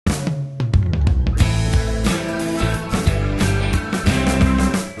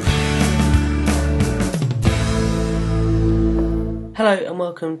Hello and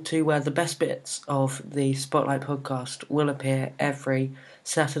welcome to where the best bits of the Spotlight podcast will appear every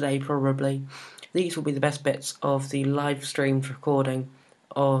Saturday probably. These will be the best bits of the live streamed recording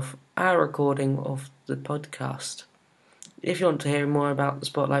of our recording of the podcast. If you want to hear more about the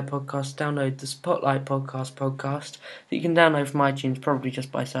Spotlight podcast, download the Spotlight podcast that you can download from iTunes probably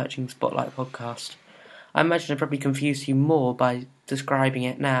just by searching Spotlight podcast. I imagine I probably confused you more by describing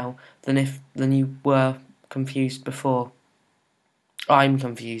it now than you were confused before. I'm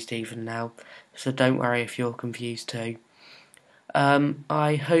confused even now, so don't worry if you're confused too.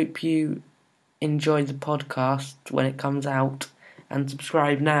 I hope you enjoy the podcast when it comes out, and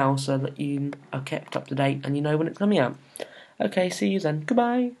subscribe now so that you are kept up to date and you know when it's coming out. Okay, see you then.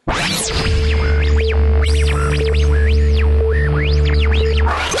 Goodbye.